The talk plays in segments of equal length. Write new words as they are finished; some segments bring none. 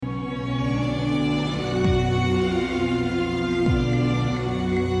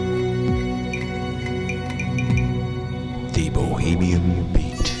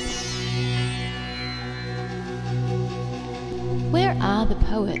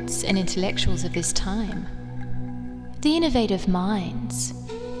poets and intellectuals of this time, the innovative minds,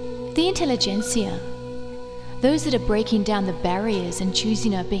 the intelligentsia, those that are breaking down the barriers and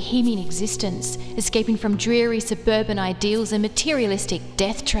choosing a bohemian existence, escaping from dreary suburban ideals and materialistic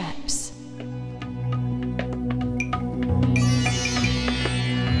death traps.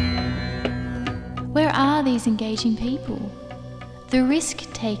 Where are these engaging people? The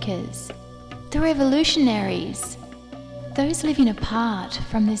risk takers, the revolutionaries, those living apart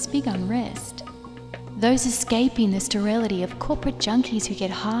from this big unrest, those escaping the sterility of corporate junkies who get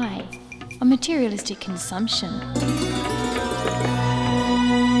high on materialistic consumption.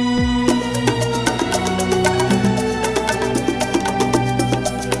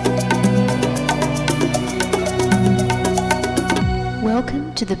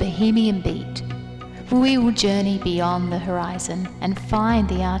 Welcome to the Bohemian Beat, where we will journey beyond the horizon and find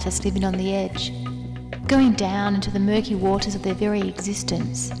the artist living on the edge, going down into the murky waters of their very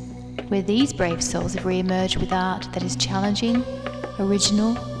existence, where these brave souls have re-emerged with art that is challenging,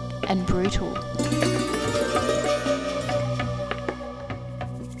 original, and brutal.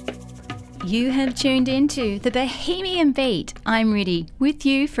 You have tuned into the Bohemian Beat. I'm Reddy, with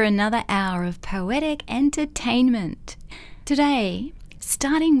you for another hour of poetic entertainment. Today,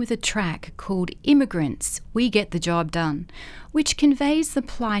 starting with a track called Immigrants, We Get the Job Done, which conveys the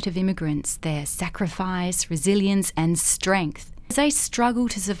plight of immigrants, their sacrifice, resilience and strength as they struggle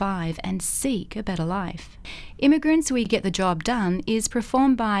to survive and seek a better life. Immigrants We Get the Job Done is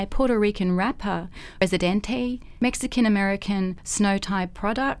performed by Puerto Rican rapper Residente, Mexican-American Snow Type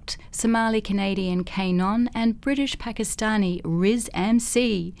Product, Somali-Canadian K-Non and British-Pakistani Riz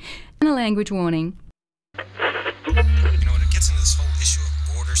MC. And a language warning. You know, when it gets into this whole issue of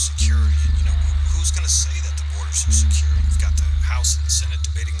border security, and who's going to say that the borders are secure? We've got the House and the Senate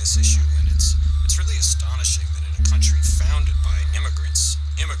debating this issue, and it's really astonishing that in a country founded by immigrants,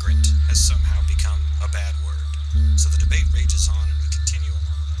 immigrant has somehow become a bad word. So the debate rages on, and we continue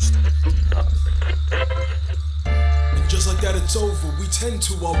along with our story. And just like that, it's over. We tend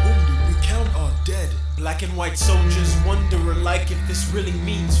to our wounded, we count our dead. Black and white soldiers wonder alike if this really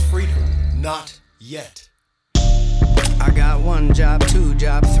means freedom. Not yet. I got 1 job, 2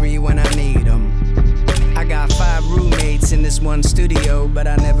 job, 3 when I need them. I got 5 roommates in this one studio, but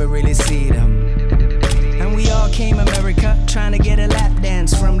I never really see them. And we all came America trying to get a lap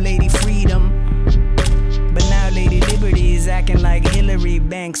dance from Lady Freedom. But now Lady Liberty is acting like Hillary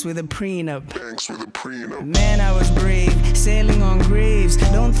Banks with a prenup. Man, I was brave, sailing on graves.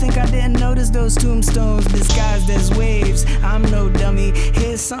 Don't think I didn't notice those tombstones disguised as waves. I'm no dummy,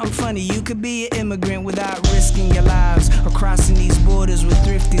 here's something funny. You could be an immigrant without risking your lives, or crossing these borders with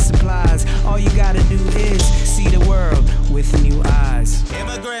thrifty supplies. All you gotta do is see the world with new eyes.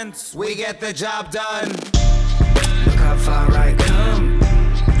 Immigrants, we get the job done. Look how far I come.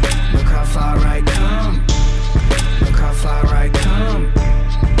 Look how far I come. Look how far I come.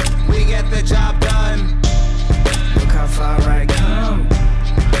 We get the job done. Look how far I come.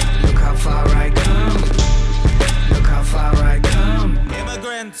 Look how far I come. Look how far I come.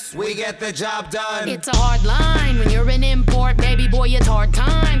 Immigrants, we get the job done. It's a hard line when you're an import, baby boy, it's hard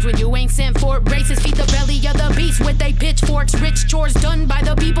times when you ain't sent for it. Racists feed the belly of the beast with they pitchforks. Rich chores done by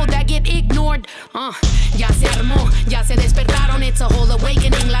the people that get ignored. Ya se armó, ya se despertaron. It's a whole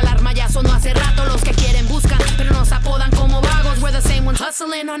awakening. La alarma ya sonó hace rato. Los que quieren buscan, pero nos apodan como vagos. We're the same ones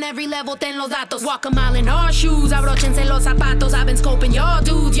hustling on every level. Ten los datos. Walk a mile in our shoes. Abróchense los zapatos. I've been scoping y'all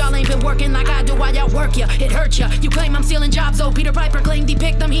dudes. Y'all ain't been working like I do. Why y'all work ya? It hurts ya. You claim I'm stealing jobs, though. Peter Piper claimed he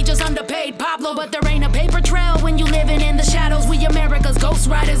picked them. He just underpaid Pablo. But there ain't a paper trail when you living in the shadows. We America's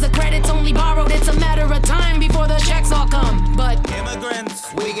ghostwriters. The credit's only borrowed. It's a matter of time before the checks all come. But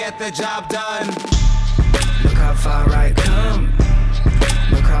immigrants, we get the job done. Look how far I come.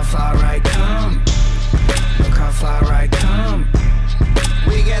 Look how far I come. Look how far I come.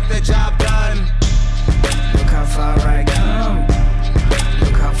 We get the job done. Look how far I come.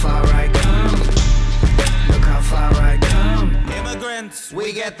 Look how far I come. Look how far I come. Immigrants,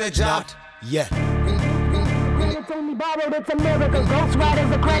 we get the job. Not yet. It's only borrowed, it's America's ghostwriters.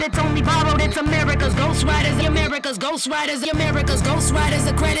 The credit's only borrowed, it's America's ghostwriters. America's ghostwriters, America's ghostwriters.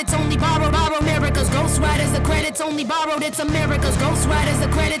 The credit's only borrowed, America's ghostwriters. The credit's only borrowed, it's America's ghostwriters. The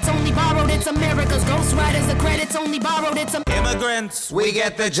credit's only borrowed, it's America's ghostwriters. The credit's only borrowed, it's immigrants, we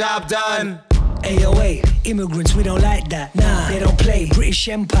get the job done. AOA, immigrants, we don't like that. Nah, they don't play. British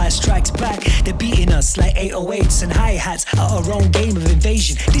Empire strikes back. They're beating us like 808s and hi-hats at our own game of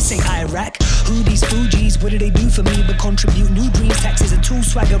invasion. This ain't Iraq. Who these Fugees? What do they do for me but contribute new dreams, taxes and tool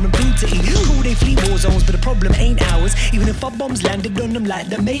swagger and food to eat? Cool, they flee war zones, but the problem ain't ours. Even if our bombs landed on them like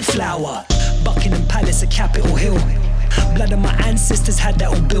the Mayflower. Buckingham Palace, a Capitol Hill. Blood of my ancestors had that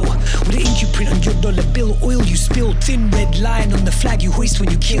all built. With an ink you print on your dollar bill. Oil you spill, thin red line on the flag you hoist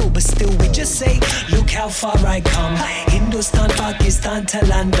when you kill. But still we just say, look how far I come. Hindustan, Pakistan to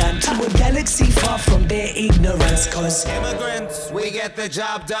London, to a galaxy far from their ignorance. Cause Immigrants, we get the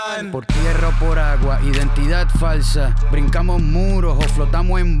job done. Por tierra o por agua, identidad falsa. Brincamos muros o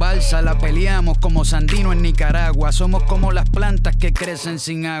flotamos en balsa. La peleamos como Sandino en Nicaragua. Somos como las plantas que crecen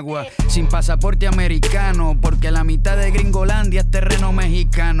sin agua, sin pasaporte americano, porque la mitad de Gringolandia es terreno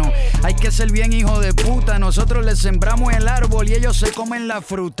mexicano. Hay que ser bien hijo de puta. Nosotros les sembramos el árbol y ellos se comen la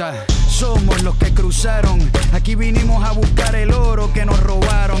fruta. Somos los que cruzaron. Aquí vinimos a buscar el oro que nos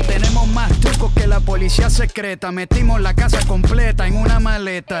robaron. Tenemos más trucos que la policía secreta. Metimos la casa completa en una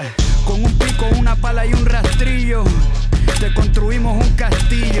maleta. Con un pico, una pala y un rastrillo te construimos un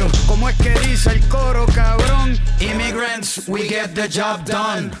castillo. ¿Cómo es que dice el coro, cabrón? Immigrants, we get the job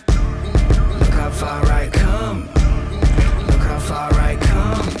done. Look how far I come. Look how far I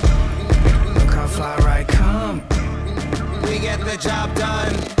come. Look how far I come. We get the job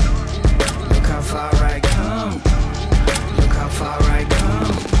done. Look how far I come. Look how far I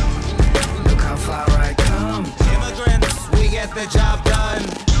come. Look how far I come. Immigrants, we get the job done.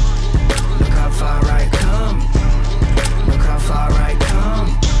 Look how far I come. Look how far I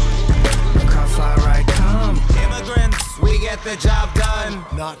come. Look how far I come. Immigrants, we get the job done.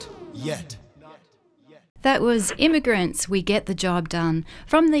 Not yet. That was Immigrants, We Get the Job Done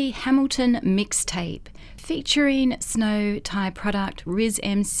from the Hamilton mixtape, featuring Snow, Thai Product, Riz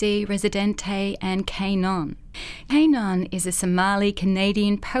MC, Residente and Kainon. Kainon is a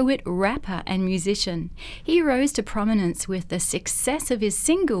Somali-Canadian poet, rapper and musician. He rose to prominence with the success of his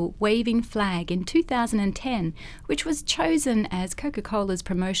single Waving Flag in 2010, which was chosen as Coca-Cola's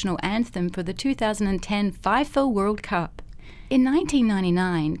promotional anthem for the 2010 FIFA World Cup. In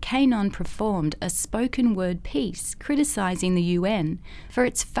 1999, Kainon performed a spoken word piece criticising the UN for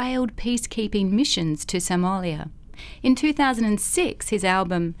its failed peacekeeping missions to Somalia. In 2006, his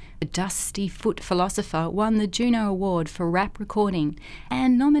album The Dusty Foot Philosopher won the Juno Award for rap recording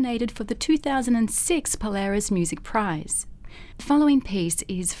and nominated for the 2006 Polaris Music Prize. The following piece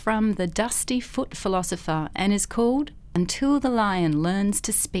is from The Dusty Foot Philosopher and is called Until the Lion Learns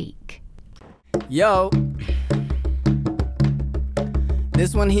to Speak. Yo,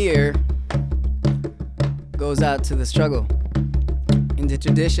 this one here goes out to the struggle in the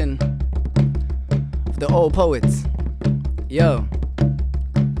tradition of the old poets. Yo,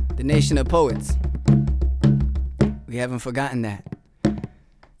 the nation of poets. We haven't forgotten that.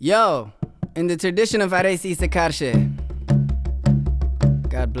 Yo, in the tradition of Aresi Sekarshe,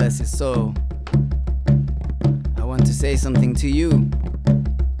 God bless his soul, I want to say something to you,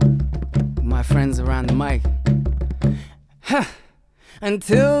 my friends around the mic. Ha!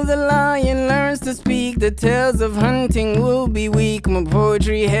 Until the lion learns to speak, the tales of hunting will be weak. My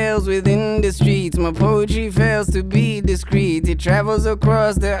poetry hails within the streets, my poetry fails to be discreet. It travels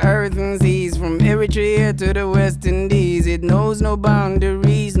across the earth and seas, from Eritrea to the West Indies. It knows no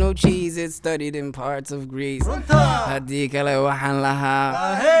boundaries, no cheese, it's studied in parts of Greece. I'm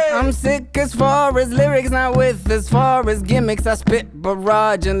sick as far as lyrics, not with as far as gimmicks. I spit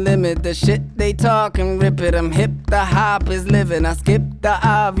barrage and limit the shit they talk and rip it. I'm hip, the hop is living, I skip the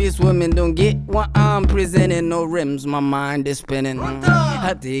obvious. Women don't get what I'm presenting. No rims, my mind is spinning.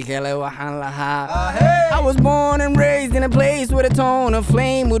 I was born and raised in a place where the tone of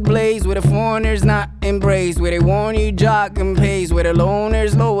flame would blaze, where the foreigners not embraced, where they warn you jock and pace, where the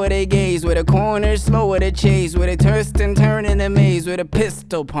loners lower their gaze, where the corners slower the chase, where they twist and turn in a maze, with a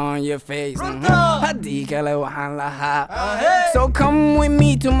pistol upon your face. So come with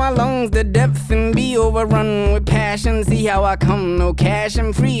me to my lungs, the depth, and be overrun with passion. See how I come, no cash,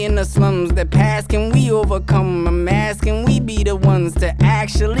 I'm free in the slums. The past can we overcome? I'm asking, we be the ones to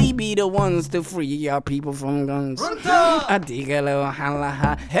actually be the ones to free our people from guns. Hey,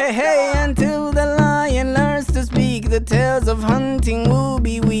 hey, until the lion learns to speak, the tales of hunting will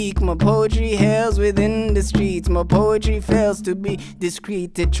be weak. My poetry hails within the streets, my poetry fails to be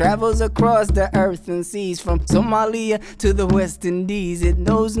discreet. It travels across the earth and seas, from Somalia to the West Indies. It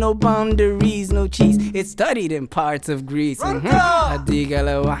knows no boundaries, no cheese, it's studied in parts of Greece. Say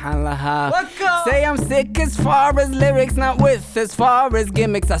I'm sick as far as lyrics, not with as far as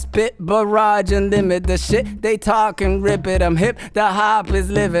gimmicks. I spit barrage and limit the shit they talk and rip it. I'm hip, the hop is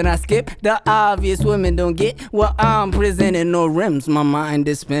living, I skip the obvious. Women don't get what I'm presenting. No rims, my mind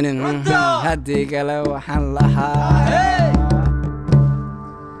is spinning.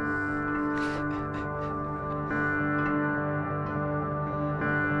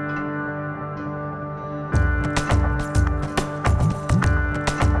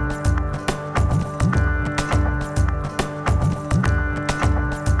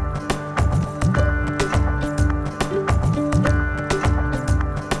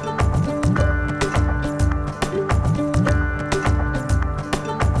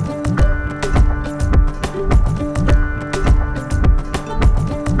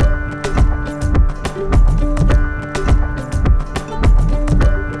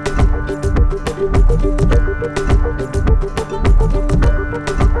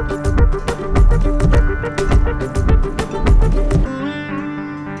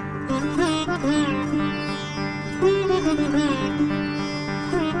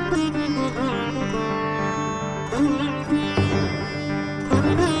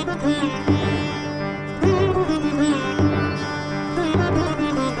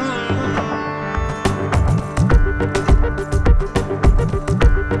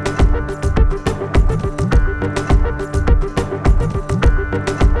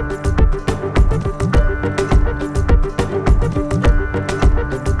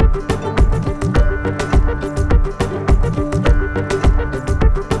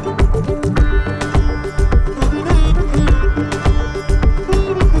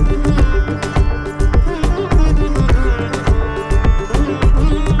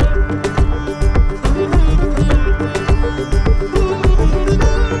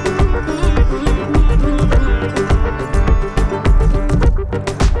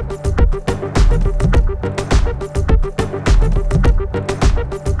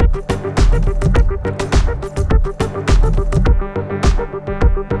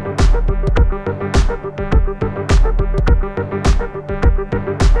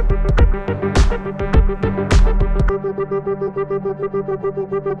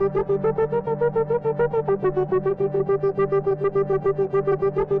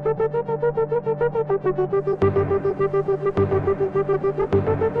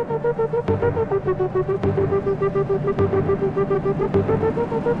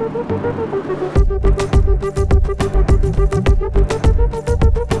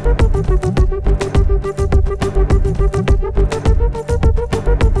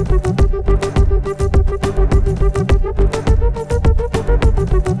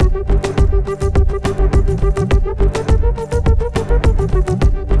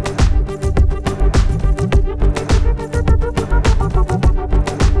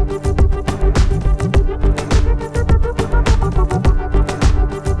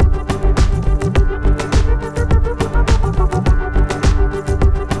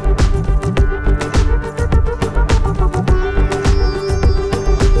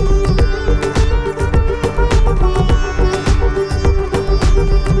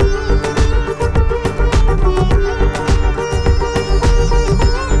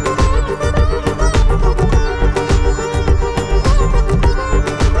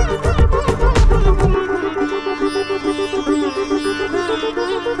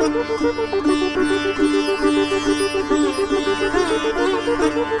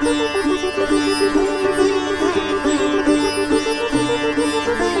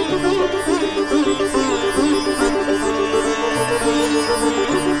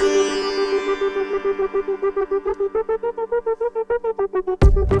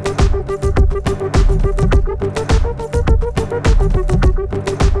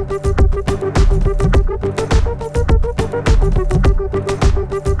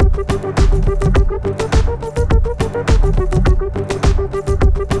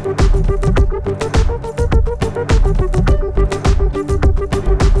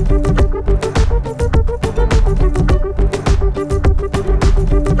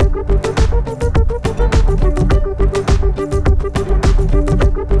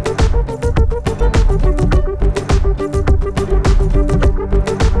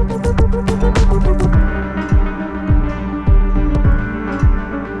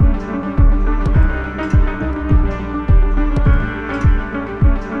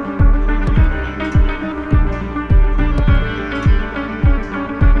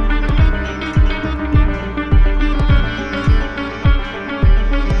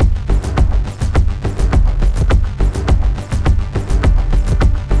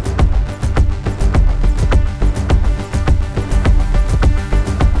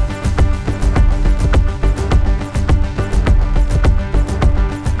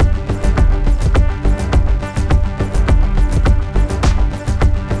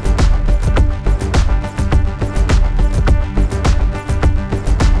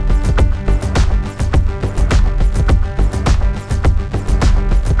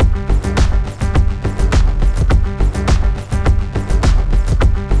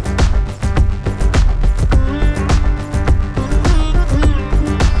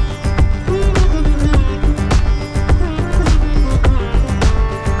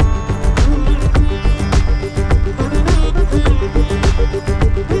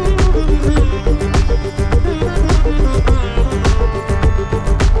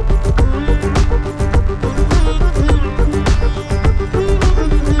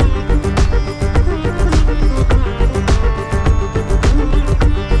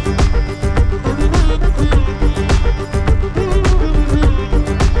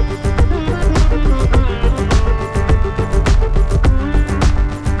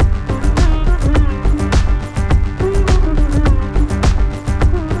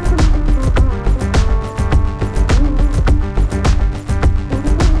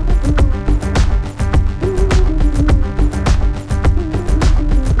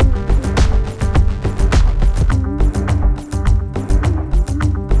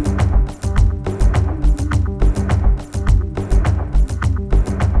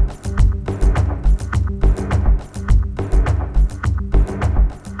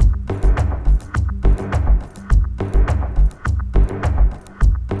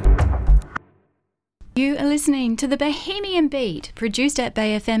 You are listening to the Bohemian Beat, produced at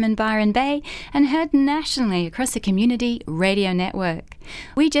Bay FM in Byron Bay and heard nationally across the Community Radio Network.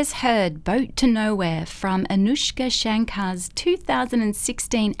 We just heard Boat to Nowhere from Anoushka Shankar's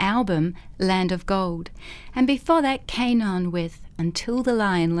 2016 album Land of Gold, and before that Kanon with Until the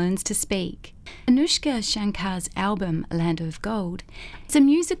Lion Learns to Speak. Anoushka Shankar's album Land of Gold is a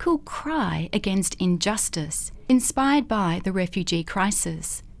musical cry against injustice, inspired by the refugee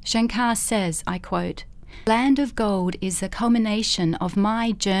crisis. Shankar says, I quote, Land of Gold is the culmination of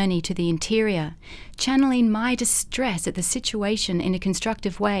my journey to the interior, channeling my distress at the situation in a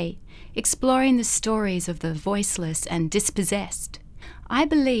constructive way, exploring the stories of the voiceless and dispossessed. I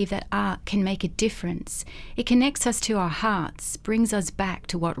believe that art can make a difference. It connects us to our hearts, brings us back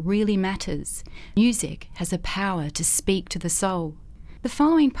to what really matters. Music has the power to speak to the soul. The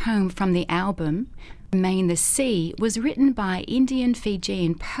following poem from the album, Remain the Sea, was written by Indian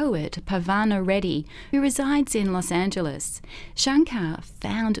Fijian poet Pavana Reddy, who resides in Los Angeles. Shankar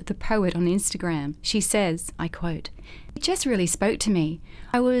found the poet on Instagram. She says, I quote, "It just really spoke to me.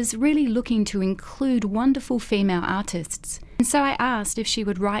 I was really looking to include wonderful female artists, and so I asked if she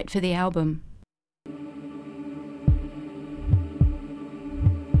would write for the album."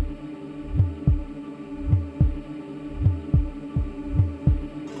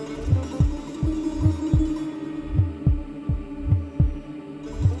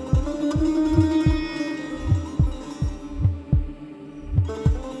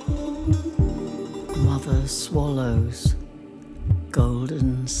 Mother swallows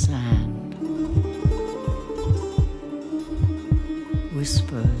golden sand,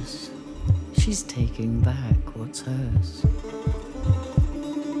 whispers she's taking back what's hers.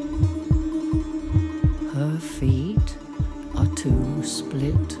 Her feet are two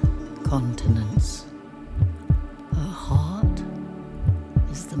split continents. Her heart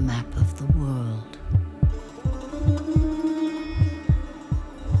is the map of the world.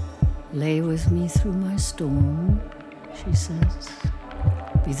 Lay with me through my storm, she says.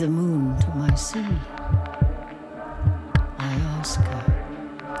 Be the moon to my sea. I ask her,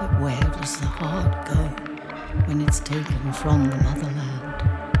 but where does the heart go when it's taken from the motherland?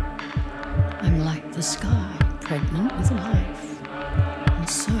 I'm like the sky, pregnant with life, and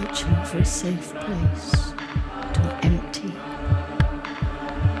searching for a safe place to empty.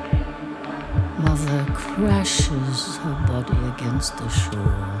 Mother crashes her body against the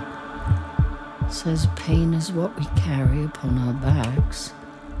shore, says pain is what we carry upon our backs.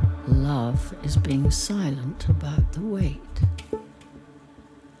 Love is being silent about the weight.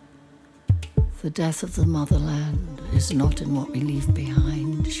 The death of the motherland is not in what we leave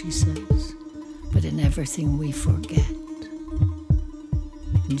behind, she says, but in everything we forget.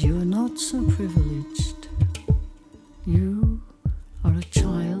 And you are not so privileged. You are a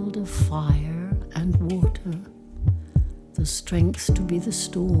child of fire and water. The strength to be the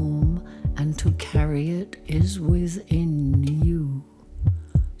storm and to carry it is within you.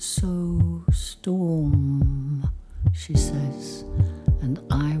 So storm, she says, and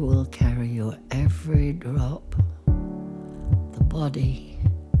I will carry your every drop. The body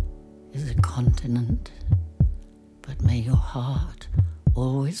is a continent, but may your heart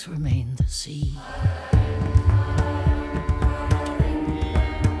always remain the sea.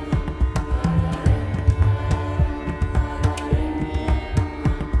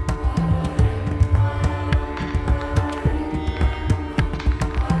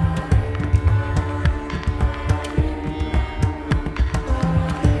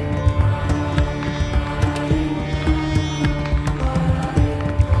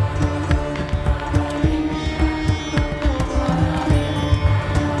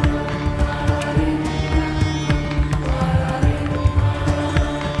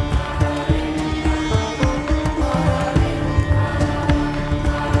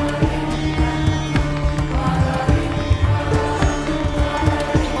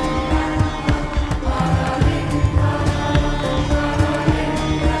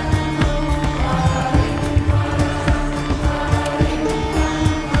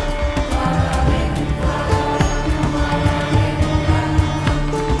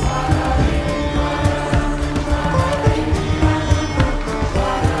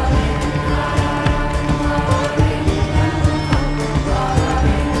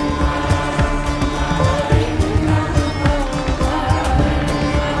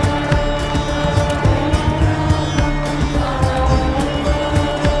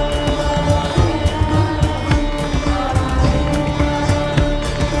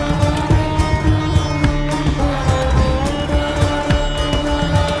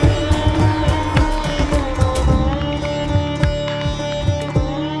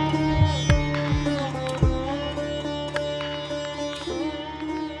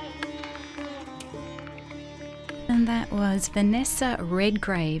 Vanessa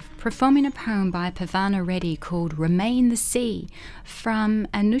Redgrave performing a poem by Pavana Reddy called Remain the Sea from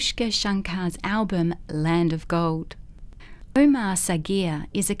Anoushka Shankar's album Land of Gold. Omar Saghir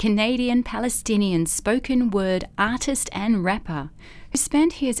is a Canadian-Palestinian spoken word artist and rapper who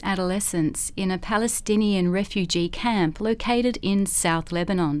spent his adolescence in a Palestinian refugee camp located in South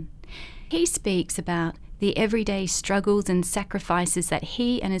Lebanon. He speaks about the everyday struggles and sacrifices that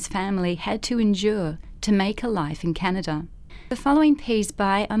he and his family had to endure to make a life in Canada. The following piece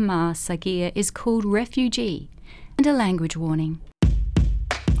by Omar Saghir is called Refugee, and a language warning.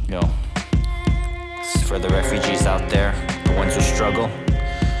 Yo, this is for the refugees out there, the ones who struggle.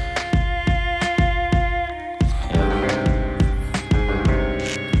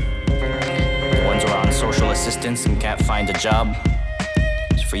 The ones who are on social assistance and can't find a job.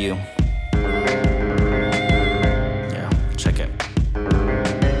 It's for you. Check it.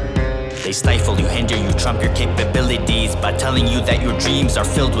 They stifle you, hinder you, trump your capabilities by telling you that your dreams are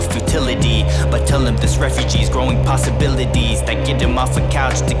filled with futility. But tell them this refugee's growing possibilities that get him off a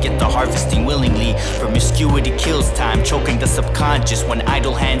couch to get the harvesting willingly. Promiscuity kills time, choking the subconscious. When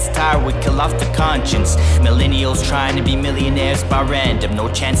idle hands tire, we kill off the conscience. Millennials trying to be millionaires by random. No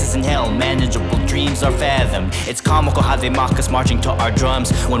chances in hell, manageable dreams are fathomed. It's comical how they mock us marching to our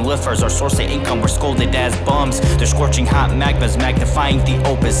drums. When welfare's our source of income, we're scolded as bums. They're scorching hot magmas, magnifying the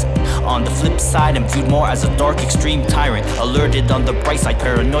opus. On the flip side, I'm viewed more as a dark, extreme tyrant. Alerted on the bright side,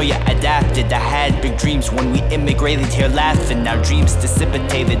 paranoia adapted. I had big dreams when we immigrated here laughing. Now dreams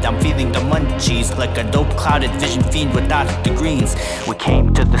dissipated, I'm feeling the munchies. Like a dope clouded vision fiend without the greens. We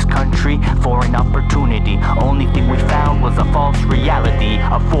came to this country for an opportunity. Only thing we found was a false reality.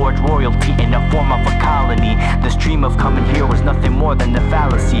 A forged royalty in the form of a colony. This dream of coming here was nothing more than a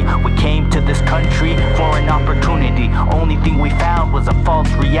fallacy. We came to this country for an opportunity. Only thing we found was a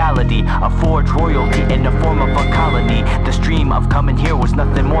false reality. A forged royalty in the form of a colony. This dream of coming here was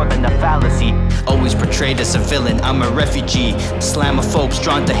nothing more than a fallacy. Always portrayed as a villain, I'm a refugee. Islamophobes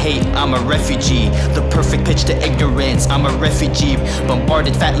drawn to hate, I'm a refugee. The perfect pitch to ignorance, I'm a refugee.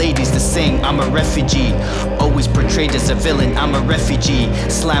 Bombarded fat ladies to sing, I'm a refugee. Always portrayed as a villain, I'm a refugee.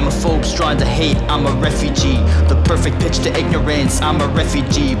 Islamophobes drawn to hate, I'm a refugee. The perfect pitch to ignorance, I'm a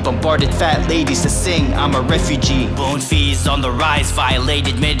refugee. Bombarded fat ladies to sing, I'm a refugee. Bone fees on the rise,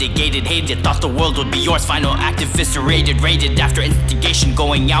 violated, mitigated, hated. Thought the world would be yours, final act eviscerated, raided after instigation,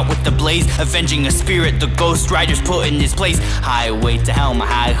 going out with the blaze. Avenging a spirit the ghost riders put in his place. Highway to hell, my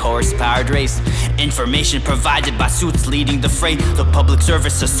high horse-powered race. Information provided by suits leading the fray. The public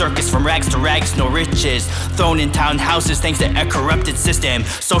service, a circus from rags to rags, no riches. Thrown in townhouses thanks to a corrupted system.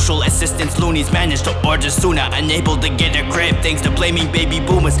 Social assistance loonies managed to order sooner. Unable to get a grip thanks to blaming baby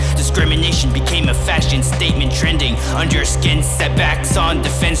boomers. Discrimination became a fashion statement trending. Under your skin, setbacks on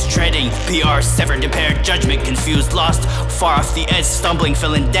defense treading. PR severed, impaired judgment, confused, lost. Far off the edge, stumbling,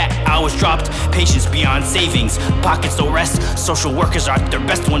 feeling debt. Hours dropped, patience beyond savings. Pockets don't rest. Social workers are at their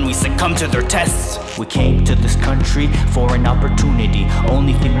best when we succumb to their tests. We came to this country for an opportunity.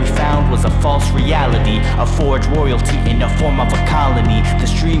 Only thing we found was a false reality. A forged royalty in the form of a colony.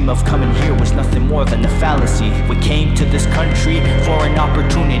 This dream of coming here was nothing more than a fallacy. We came to this country for an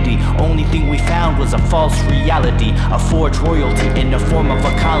opportunity. Only thing we found was a false reality. A forged royalty in the form of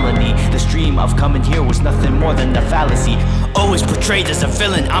a colony. This dream of coming here was nothing more than a fallacy. Always portrayed as a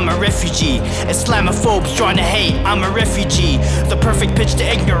villain, I'm a refugee. Islamophobes trying to hate, I'm a refugee. The perfect pitch to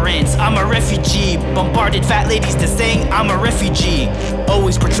ignorance, I'm a refugee. Bombarded fat ladies to sing, I'm a refugee.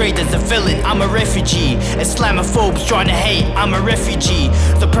 Always portrayed as a villain, I'm a refugee. Islamophobes trying to hate, I'm a refugee.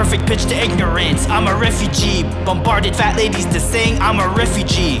 The perfect pitch to ignorance, I'm a refugee. Bombarded fat ladies to sing, I'm a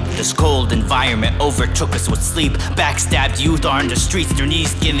refugee. This cold environment overtook us with sleep. Backstabbed youth are on the streets, their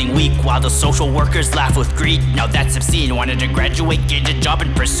knees getting weak, while the social workers laugh with greed. Now that's obscene, wanted to graduate, get a job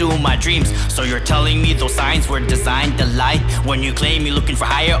and pursue my dreams. So you're telling me those signs were designed to lie? When you claim you're looking for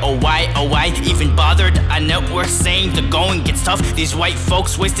higher, oh why even bothered? A network saying the going gets tough. These white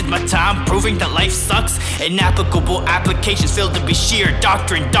folks wasted my time proving that life sucks. Inapplicable applications filled to be sheer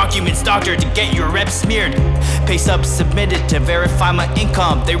doctrine. Documents doctored to get your reps smeared. Pay stubs submitted to verify my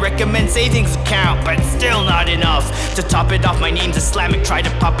income. They recommend savings account, but still not enough. To top it off, my name's Islamic. Try to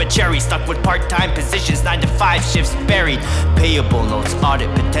pop a cherry. Stuck with part-time positions, 9 to 5 shifts buried. Payable notes, audit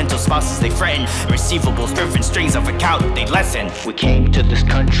potential spouses they threaten. Receivables, driven strings of account they lessen. We came to this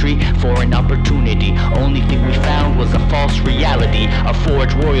country for an opportunity. Only thing we found was a false reality. A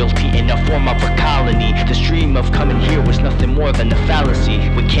forged royalty in the form of a colony. This dream of coming here was nothing more than a fallacy.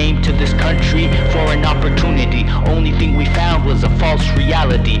 We came to this country for an opportunity. Only thing we found was a false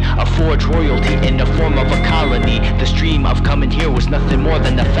reality. A forged royalty in the form of a colony. This dream of coming here was nothing more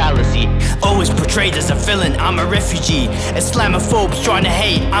than a fallacy. Always portrayed as a villain, I'm a refugee. Islamophobes trying to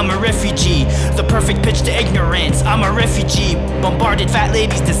hate, I'm a refugee. The perfect pitch to ignorance, I'm a refugee. Bombarded fat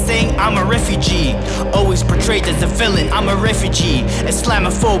ladies to sing, I'm a refugee. Always portrayed as a villain, I'm a refugee.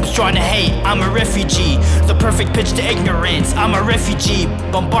 Islamophobes trying to hate, I'm a refugee. The perfect pitch to ignorance, I'm a refugee.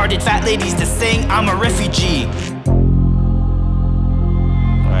 Bombarded fat ladies to sing, I'm a refugee.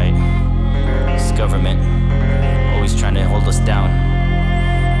 Right. government, always trying to hold us down.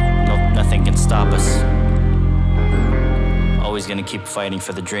 Nothing can stop us. Always gonna keep fighting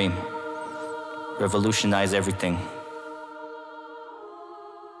for the dream. Revolutionize everything.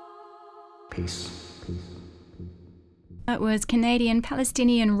 Peace. That was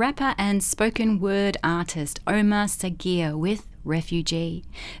Canadian-Palestinian rapper and spoken word artist Omar Saghir with Refugee.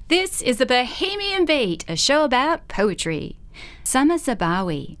 This is the Bohemian Beat, a show about poetry. Samah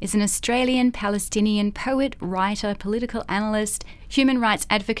Sabawi is an Australian-Palestinian poet, writer, political analyst, human rights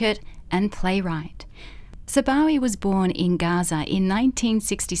advocate and playwright. Sabawi was born in Gaza in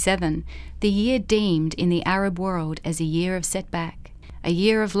 1967, the year deemed in the Arab world as a year of setback, a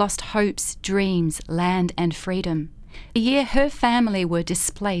year of lost hopes, dreams, land and freedom. The year her family were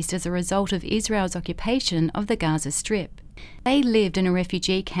displaced as a result of Israel's occupation of the Gaza Strip. They lived in a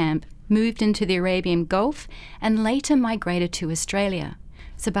refugee camp, moved into the Arabian Gulf, and later migrated to Australia.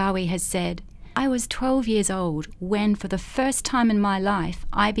 Sabawi has said, "I was 12 years old when, for the first time in my life,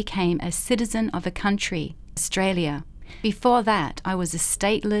 I became a citizen of a country, Australia. Before that, I was a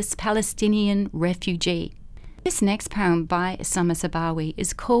stateless Palestinian refugee." This next poem by Samah Sabawi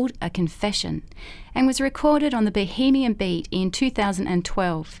is called A Confession and was recorded on the Bohemian Beat in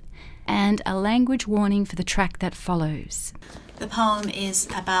 2012, and a language warning for the track that follows. The poem is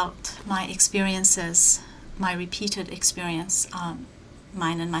about my experiences, my repeated experience,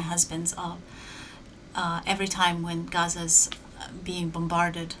 mine and my husband's, of every time when Gaza's being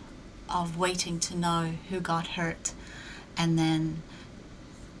bombarded, of waiting to know who got hurt, and then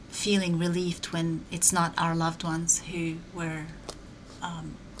feeling relieved when it's not our loved ones who were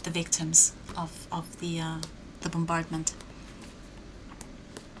the victims of the bombardment.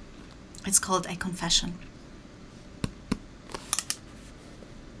 It's called A Confession.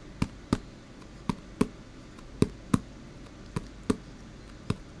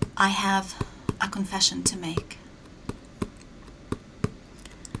 I have a confession to make.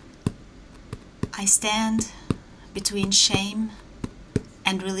 I stand between shame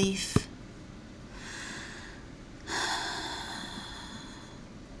and relief.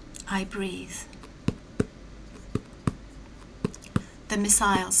 I breathe. The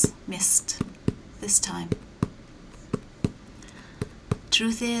missiles missed this time.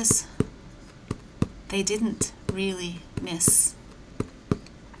 Truth is, they didn't really miss.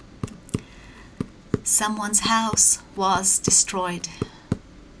 Someone's house was destroyed,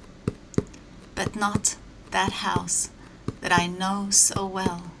 but not that house that I know so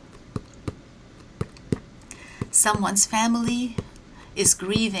well. Someone's family is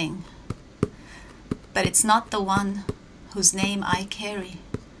grieving, but it's not the one whose name I carry.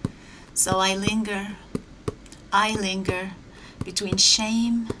 So I linger between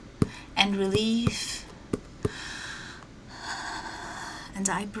shame and relief, and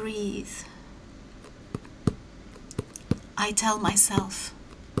I breathe. I tell myself,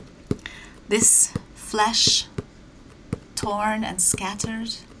 this flesh, torn and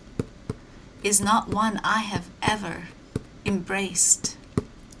scattered, is not one I have ever embraced.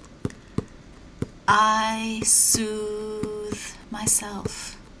 I soothe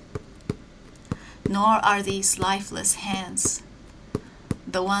myself, nor are these lifeless hands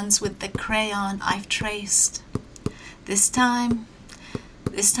the ones with the crayon I've traced. This time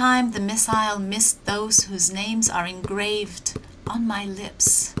the missile missed those whose names are engraved on my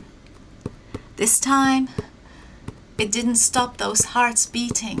lips. This time it didn't stop those hearts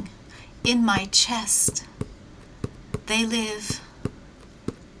beating in my chest. They live.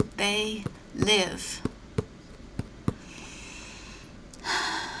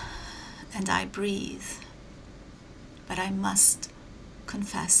 And I breathe, but I must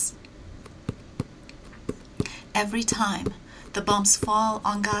confess. Every time the bombs fall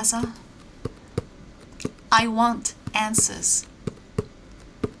on Gaza, I want answers.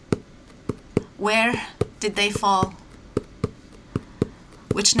 Where did they fall?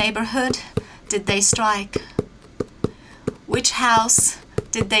 Which neighborhood did they strike? Which house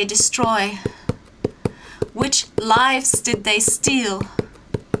did they destroy? Which lives did they steal?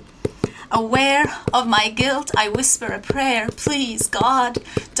 Aware of my guilt, I whisper a prayer. Please, God,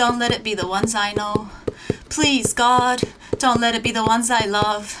 don't let it be the ones I know. Please, God, don't let it be the ones I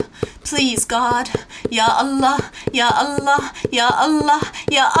love. Please, God, Ya Allah, Ya Allah, Ya Allah,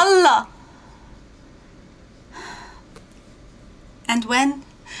 Ya Allah. And when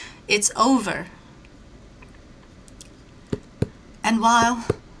it's over, and while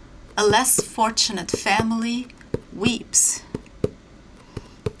a less fortunate family weeps,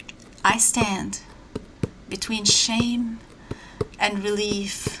 I stand between shame and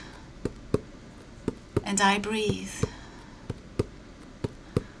relief, and I breathe.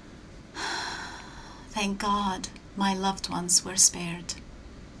 Thank God my loved ones were spared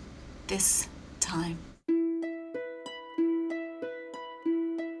this time.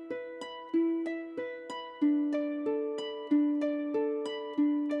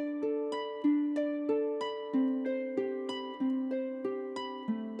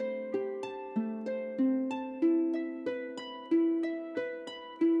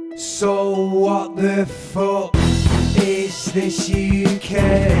 So what the fuck is this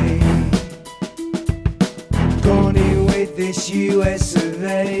UK? Gone in with this US of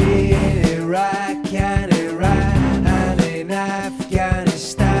A in Iraq and Iran and in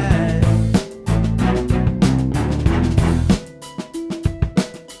Afghanistan.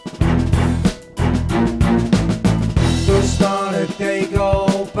 There's not a day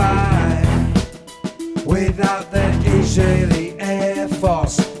go by without the Israeli Air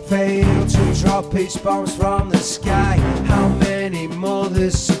Force fail to drop its bombs from the sky. How many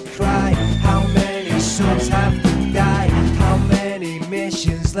mothers to cry? How many sons have to die? How many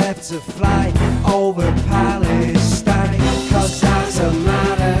missions left to fly over Palestine? Cause as a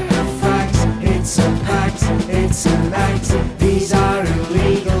matter of fact, it's a pact, it's an act. These are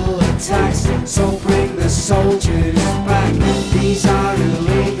illegal attacks, so bring the soldiers back. These are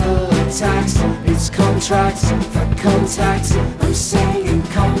illegal attacks, it's contracts for contacts. I'm saying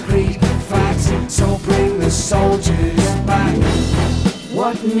concrete facts, so bring the soldiers back.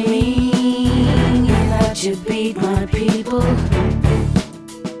 What mean you that you beat my people?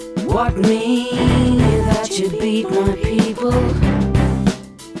 What mean you that you beat my people?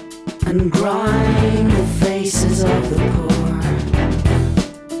 And grind the faces of the poor.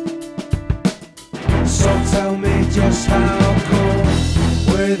 So tell me just how come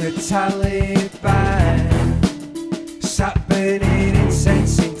we're the Taliban, sat burning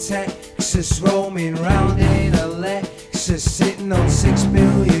incense in Texas, roaming round in a Lexus, sitting on 6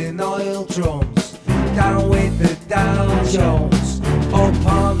 billion oil drums, down with the Dow Jones, up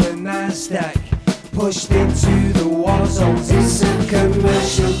on the Nasdaq, pushed into the war zones. It's a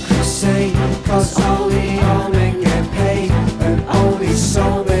commercial crusade, cause only all men get paid, and only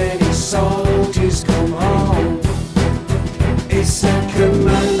so many soldiers come home. It's a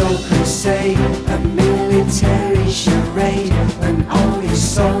commando crusade, a military charade, and only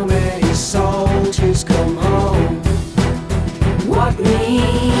so many soldiers come home. What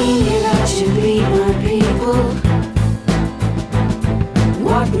mean you that you beat my people?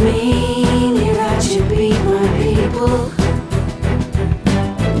 What mean you that you beat my people?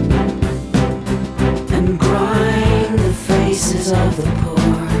 And grind the faces of the poor.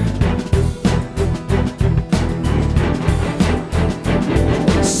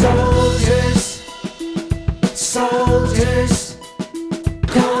 Soldiers, soldiers,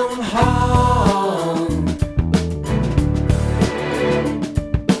 come home.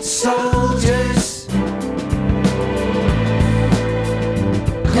 Soldiers,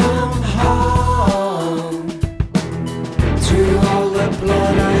 come home. Through all the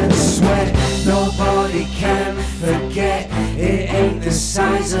blood and sweat, nobody can forget. It ain't the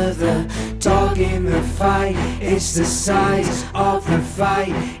size of the dog in the fight, it's the size of the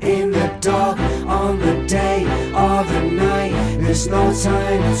fight in the dog on the day or the night. There's no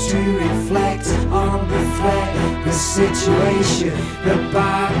time to reflect on the threat, the situation, the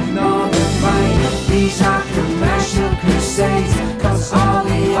bad nor the fight. These are commercial crusades, cause all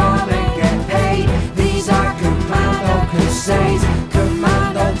the army get paid. These are commando crusades,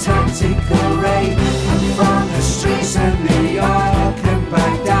 commando tactical raid. From the streets of New York and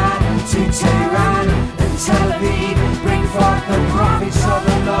Baghdad to Tehran and Tel Aviv, bring forth the prophets of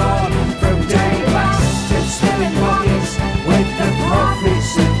the Lord. From day bastards filling pockets with the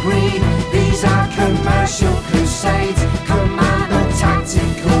profits of greed. These are commercial crusades, commando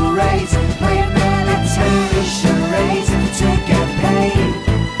tactical raids, play military charades to get paid.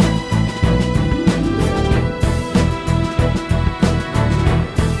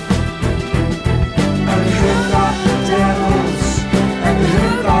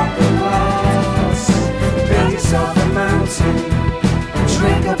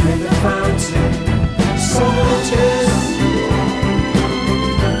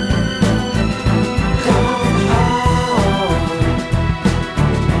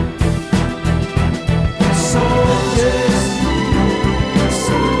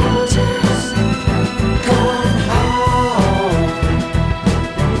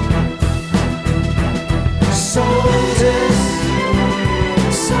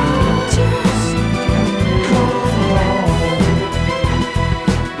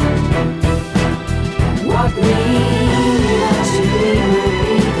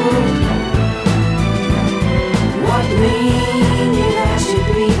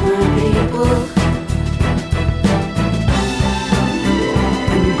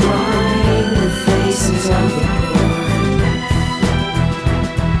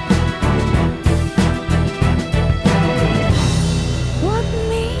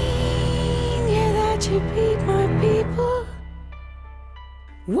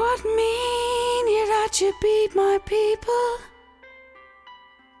 you beat my people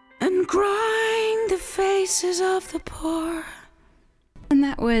and grind the faces of the poor. And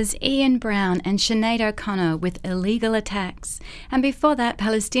that was Ian Brown and Sinead O'Connor with Illegal Attacks. And before that,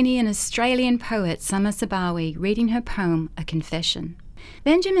 Palestinian-Australian poet Samah Sabawi reading her poem, A Confession.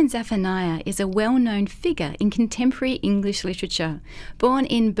 Benjamin Zephaniah is a well-known figure in contemporary English literature. Born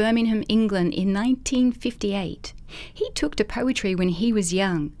in Birmingham, England in 1958, he took to poetry when he was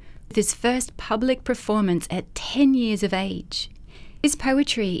young, with his first public performance at 10 years of age. His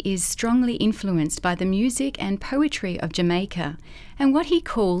poetry is strongly influenced by the music and poetry of Jamaica and what he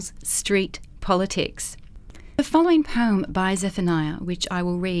calls street politics. The following poem by Zephaniah, which I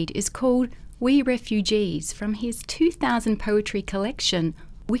will read, is called We Refugees, from his 2000 poetry collection,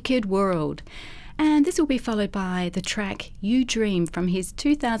 Wicked World. And this will be followed by the track You Dream from his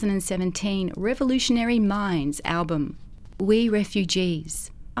 2017 Revolutionary Minds album. We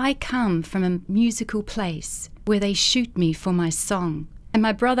Refugees. I come from a musical place where they shoot me for my song, and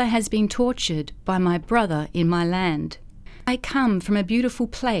my brother has been tortured by my brother in my land. I come from a beautiful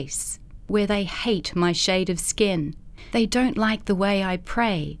place where they hate my shade of skin. They don't like the way I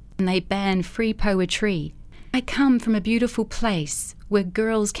pray, and they ban free poetry. I come from a beautiful place where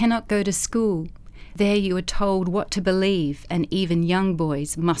girls cannot go to school. There you are told what to believe, and even young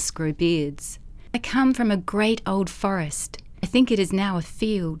boys must grow beards. I come from a great old forest. I think it is now a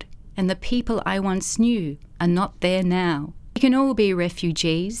field, and the people I once knew are not there now. We can all be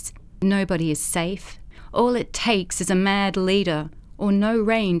refugees. Nobody is safe. All it takes is a mad leader or no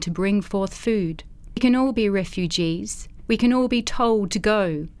rain to bring forth food. We can all be refugees. We can all be told to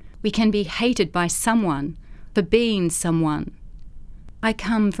go. We can be hated by someone for being someone. I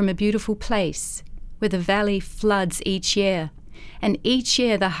come from a beautiful place where the valley floods each year, and each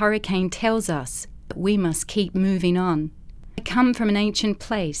year the hurricane tells us that we must keep moving on. I come from an ancient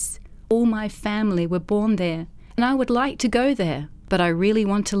place. All my family were born there, and I would like to go there, but I really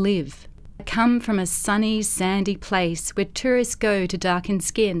want to live. I come from a sunny, sandy place where tourists go to darken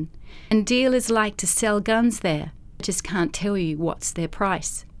skin, and dealers like to sell guns there. I just can't tell you what's their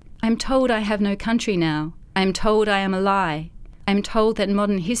price. I'm told I have no country now. I'm told I am a lie. I'm told that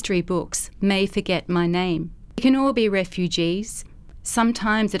modern history books may forget my name. We can all be refugees.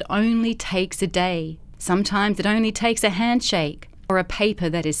 Sometimes it only takes a day. Sometimes it only takes a handshake or a paper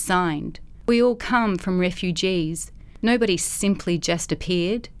that is signed. We all come from refugees. Nobody simply just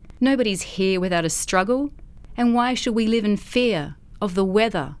appeared. Nobody's here without a struggle. And why should we live in fear of the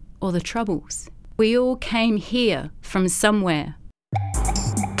weather or the troubles? We all came here from somewhere.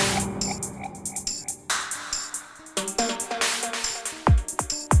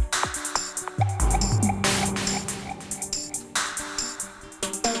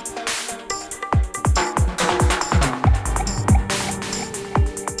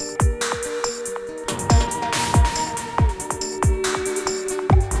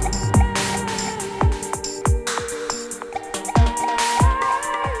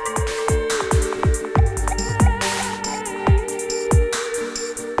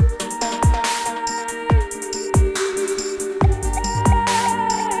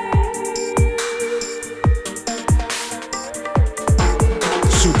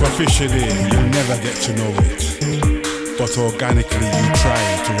 Superficially, you'll never get to know it, but organically you try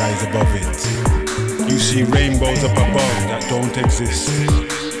to rise above it. You see rainbows up above that don't exist,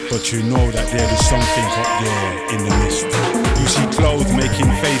 but you know that there is something up there in the mist. You see clouds making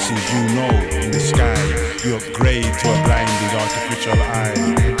faces, you know, in the sky. You upgrade to a blinded artificial eye.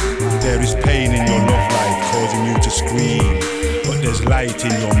 There is pain in your love life causing you to scream, but there's light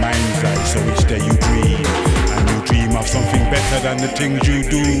in your mind's eye, so each day you dream. And you dream of something better than the things you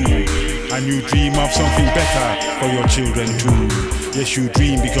do. And you dream of something better for your children too. Yes, you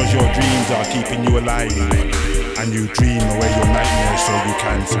dream because your dreams are keeping you alive. And you dream away your nightmares so you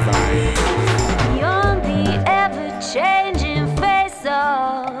can survive. Beyond the ever-changing face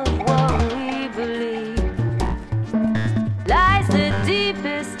of what we believe lies the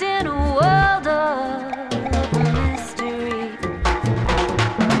deepest in a world of mystery.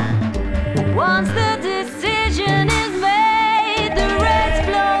 Once the decision is made, the rest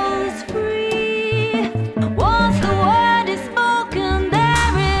flows free. Once the word is spoken,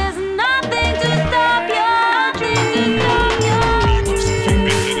 there is nothing to stop you. Nothing to stop you. Something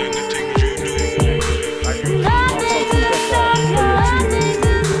better than the things you do. And you dream of Nothing something to stop better. you. Nothing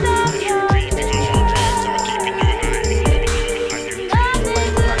to stop You you. dream because your dreams are keeping you alive. And you dream away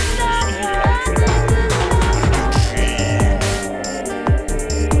your nightmares so you can survive.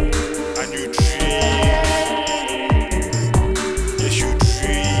 And you dream.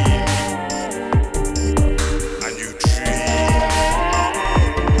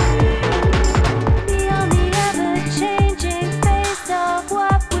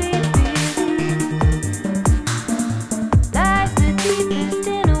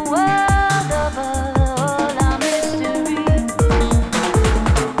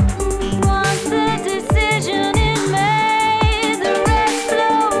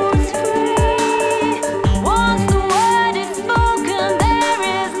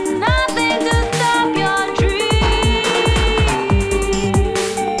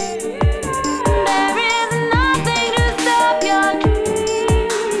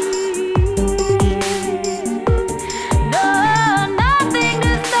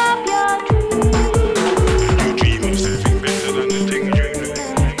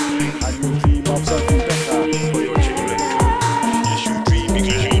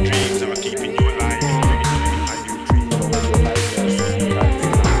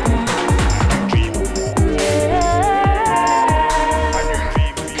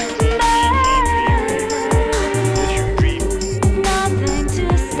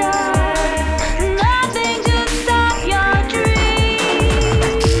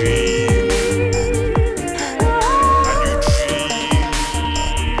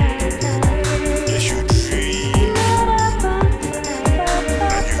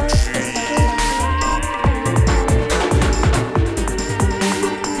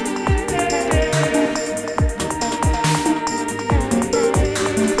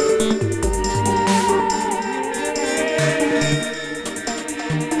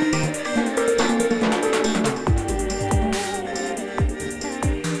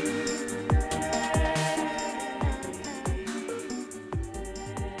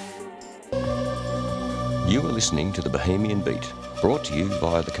 listening to the Bohemian Beat, brought to you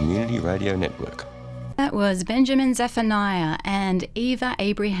via the Community Radio Network. That was Benjamin Zephaniah and Eva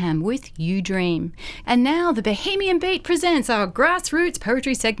Abraham with You Dream. And now the Bohemian Beat presents our Grassroots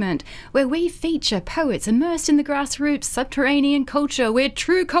poetry segment, where we feature poets immersed in the grassroots subterranean culture where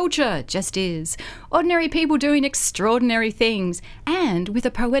true culture just is. Ordinary people doing extraordinary things, and with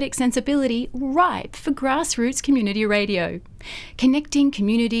a poetic sensibility ripe for grassroots community radio. Connecting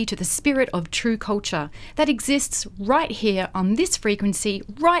community to the spirit of true culture that exists right here on this frequency,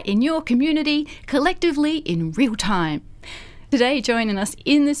 right in your community, collectively in real time. Today joining us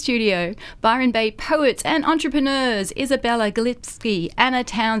in the studio, Byron Bay poets and entrepreneurs Isabella Gillespie, Anna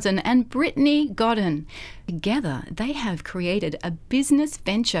Townsend and Brittany Godden. Together, they have created a business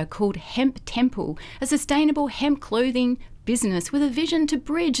venture called Hemp Temple, a sustainable hemp clothing business with a vision to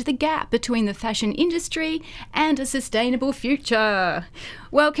bridge the gap between the fashion industry and a sustainable future.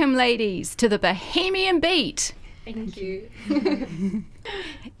 Welcome, ladies, to the Bohemian Beat. Thank you.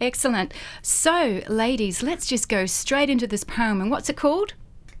 Excellent. So, ladies, let's just go straight into this poem. And what's it called?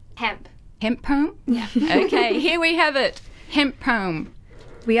 Hemp. Hemp poem? Yeah. Okay, here we have it. Hemp poem.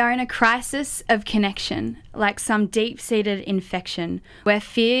 We are in a crisis of connection, like some deep-seated infection, where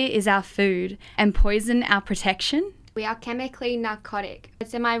fear is our food and poison our protection. We are chemically narcotic.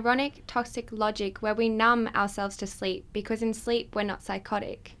 It's an ironic, toxic logic where we numb ourselves to sleep because in sleep we're not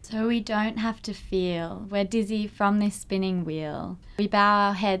psychotic. So we don't have to feel. We're dizzy from this spinning wheel. We bow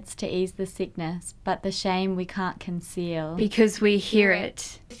our heads to ease the sickness, but the shame we can't conceal. Because we hear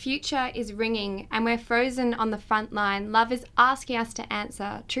it. The future is ringing and we're frozen on the front line. Love is asking us to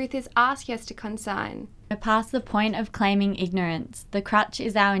answer. Truth is asking us to consign. We're past the point of claiming ignorance. The crutch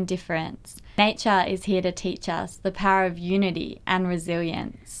is our indifference. Nature is here to teach us the power of unity and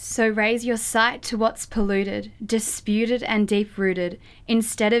resilience. So raise your sight to what's polluted, disputed and deep-rooted,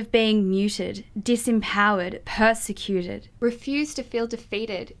 instead of being muted, disempowered, persecuted. Refuse to feel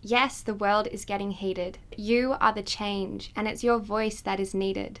defeated. Yes, the world is getting heated. You are the change, and it's your voice that is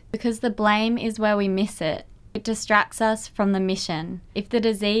needed. Because the blame is where we miss it. It distracts us from the mission. If the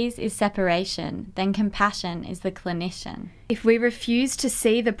disease is separation, then compassion is the clinician. If we refuse to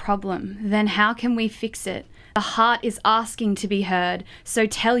see the problem, then how can we fix it? The heart is asking to be heard, so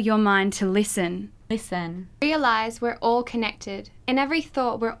tell your mind to listen. Listen. Realize we're all connected. In every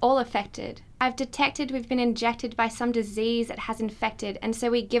thought, we're all affected. I've detected we've been injected by some disease that has infected, and so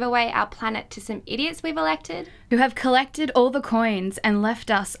we give away our planet to some idiots we've elected. Who have collected all the coins and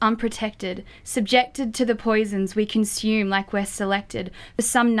left us unprotected, subjected to the poisons we consume like we're selected for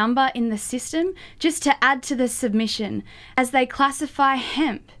some number in the system, just to add to the submission, as they classify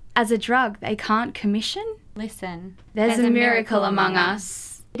hemp as a drug they can't commission. Listen. There's a miracle among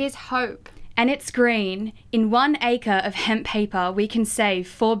us. It is hope. And it's green. In 1 acre of hemp paper, we can save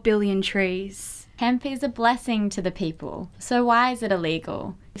 4 billion trees. Hemp is a blessing to the people, so why is it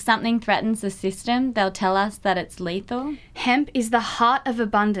illegal? If something threatens the system, they'll tell us that it's lethal. Hemp is the heart of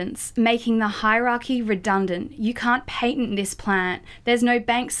abundance, making the hierarchy redundant. You can't patent this plant. There's no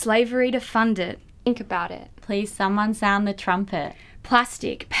bank slavery to fund it. Think about it. Please, someone sound the trumpet.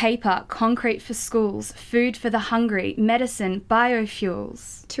 Plastic, paper, concrete for schools, food for the hungry, medicine,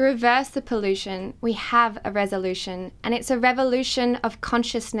 biofuels. To reverse the pollution, we have a resolution, and it's a revolution of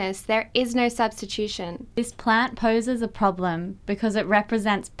consciousness. There is no substitution. This plant poses a problem because it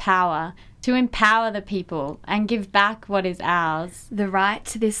represents power, to empower the people and give back what is ours. The right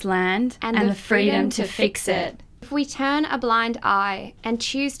to this land and the freedom to fix it. If we turn a blind eye and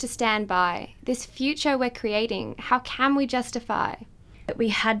choose to stand by, this future we're creating, how can we justify? That we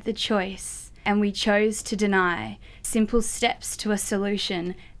had the choice and we chose to deny simple steps to a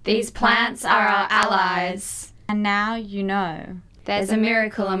solution. These plants are our allies. And now you know. There's a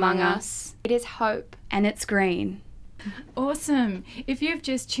miracle among us. It is hope. And it's green. Awesome. If you've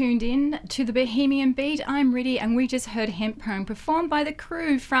just tuned in to the Bohemian Beat, I'm Reddy, and we just heard Hemp Poem performed by the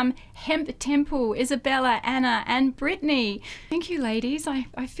crew from Hemp Temple, Isabella, Anna and Brittany. Thank you, ladies.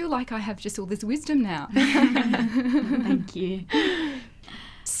 I feel like I have just all this wisdom now. Thank you.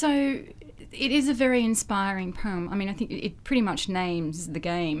 So it is a very inspiring poem. I mean, I think it pretty much names the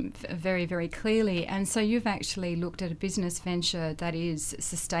game very, very clearly. And so you've actually looked at a business venture that is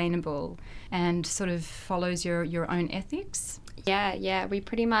sustainable and sort of follows your own ethics. Yeah. We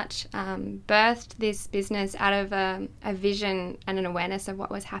pretty much birthed this business out of a vision and an awareness of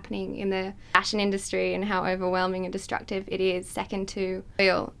what was happening in the fashion industry and how overwhelming and destructive it is, second to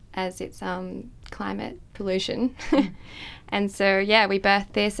oil as its climate pollution. And so, we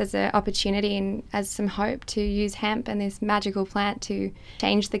birthed this as an opportunity and as some hope to use hemp and this magical plant to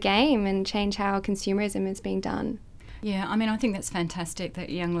change the game and change how consumerism is being done. Yeah, I mean, I think that's fantastic that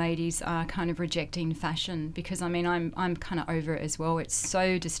young ladies are kind of rejecting fashion, because I mean, I'm kind of over it as well. It's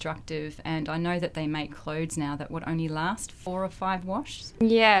so destructive, and I know that they make clothes now that would only last 4 or 5 washes.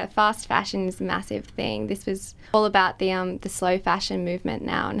 Yeah, fast fashion is a massive thing. This was all about the slow fashion movement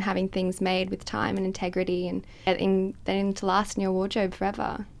now, and having things made with time and integrity, and getting them to last in your wardrobe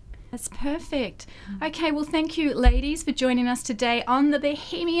forever. That's perfect. Okay, well, thank you, ladies, for joining us today on the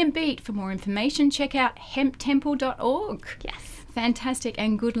Bohemian Beat. For more information, check out hemptemple.org. Yes. Fantastic,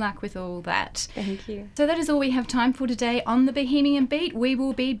 and good luck with all that. Thank you. So that is all we have time for today on the Bohemian Beat. We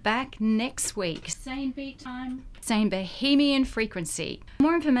will be back next week. Same beat time, same Bohemian frequency. For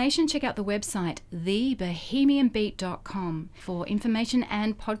more information, check out the website thebohemianbeat.com for information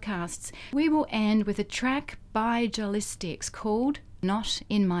and podcasts. We will end with a track by Jolistics called Not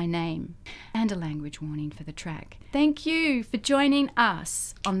in My Name, and a language warning for the track. Thank you for joining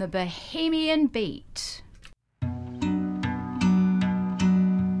us on the Bohemian Beat.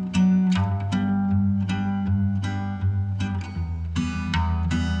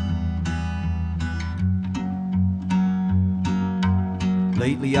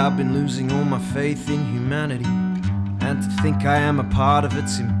 Lately I've been losing all my faith in humanity, and to think I am a part of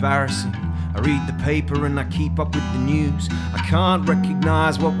it's embarrassing. I read the paper and I keep up with the news. I can't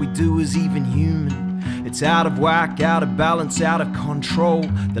recognize what we do as even human. It's out of whack, out of balance, out of control.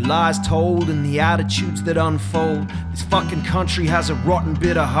 The lies told and the attitudes that unfold. This fucking country has a rotten,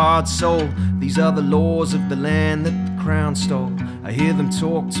 bitter, hard soul. These are the laws of the land that the crown stole. I hear them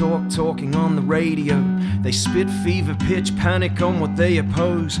talking on the radio. They spit fever pitch panic on what they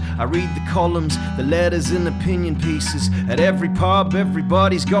oppose. I read the columns, the letters and opinion pieces. At every pub,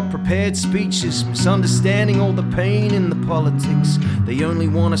 everybody's got prepared speeches, misunderstanding all the pain in the politics. They only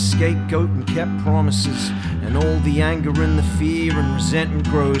want a scapegoat and kept promises. And all the anger and the fear and resentment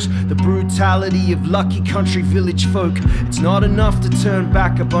grows. The brutality of lucky country village folk. It's not enough to turn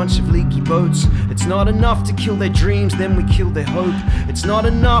back a bunch of leaky boats. It's not enough to kill their dreams, then we kill their hope. It's not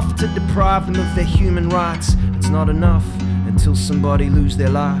enough to deprive them of their human rights. It's not enough until somebody lose their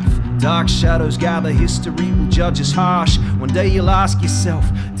life. Dark shadows gather, history will judge us harsh. One day you'll ask yourself,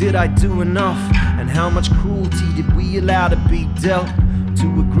 did I do enough? And how much cruelty did we allow to be dealt to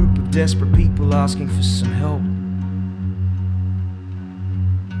a group of desperate people asking for some help?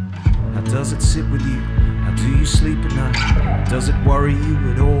 How does it sit with you? How do you sleep at night? Does it worry you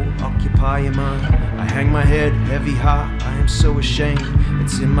at all? Occupy your mind? I hang my head, heavy heart, I am so ashamed.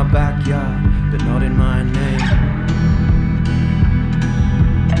 It's in my backyard, but not in my name.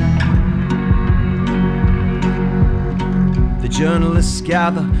 The journalists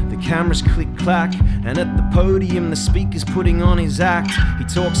gather, the cameras click-clack, and at the podium the speaker's putting on his act. He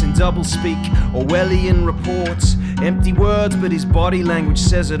talks in double-speak, Orwellian reports. Empty words, but his body language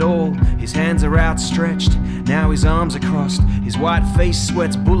says it all. His hands are outstretched, now his arms are crossed. His white face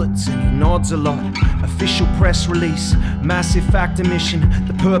sweats bullets and he nods a lot. Official press release, massive fact omission.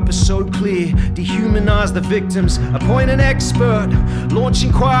 The purpose so clear, dehumanize the victims. Appoint an expert, launch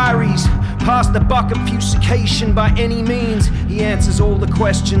inquiries. Pass the buck obfuscation by any means. He answers all the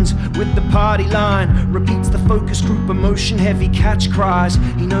questions with the party line. Repeats the focus group emotion heavy catch cries.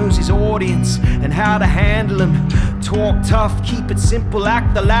 He knows his audience and how to handle them. Talk tough, keep it simple,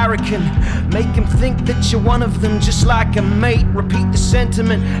 act the larrikin. Make him think that you're one of them just like a mate. Repeat the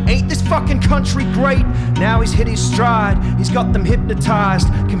sentiment, ain't this fucking country great? Now he's hit his stride, he's got them hypnotized.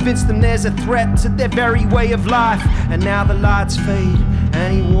 Convinced them there's a threat to their very way of life. And now the lights fade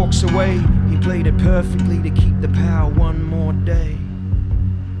and he walks away. He played it perfectly to keep the power one more day.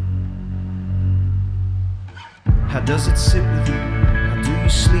 How does it sit with you? How do you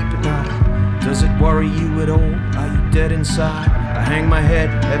sleep at night? Does it worry you at all? Are you dead inside? I hang my head,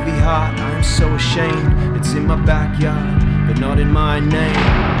 heavy heart, I am so ashamed. It's in my backyard, but not in my name.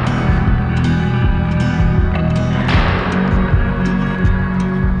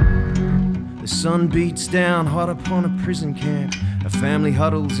 The sun beats down hot upon a prison camp. A family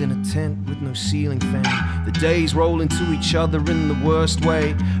huddles in a tent with no ceiling fan. The days roll into each other in the worst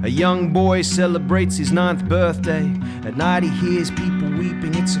way. A young boy celebrates his 9th birthday. At night he hears people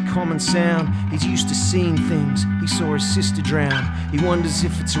weeping, it's a common sound. He's used to seeing things, he saw his sister drown. He wonders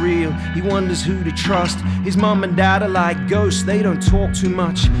if it's real, he wonders who to trust. His mum and dad are like ghosts, they don't talk too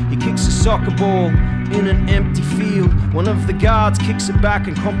much. He kicks a soccer ball in an empty field. One of the guards kicks it back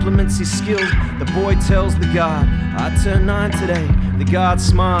and compliments his skill. The boy tells the guard, I turned 9 today. The guard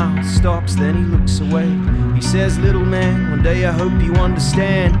smiles, stops, then he looks away. He says, little man, one day I hope you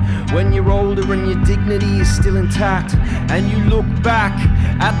understand. When you're older and your dignity is still intact, and you look back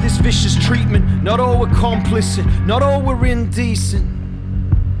at this vicious treatment, not all were complicit, not all were indecent.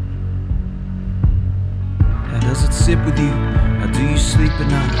 How Does it sit with you? How do you sleep at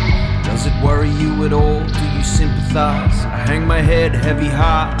night? Does it worry you at all? Do you sympathize? I hang my head, heavy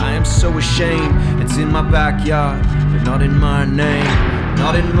heart, I am so ashamed. It's in my backyard, but not in my name.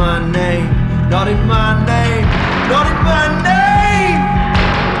 Not in my name, not in my name, not in my name!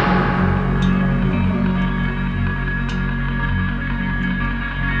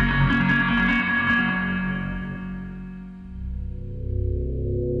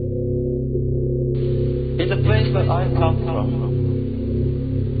 In the place where I come from,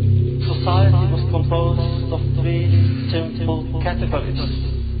 society was composed of three simple categories: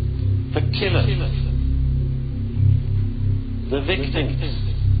 the killers, the victims,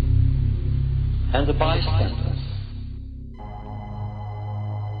 and the bystanders.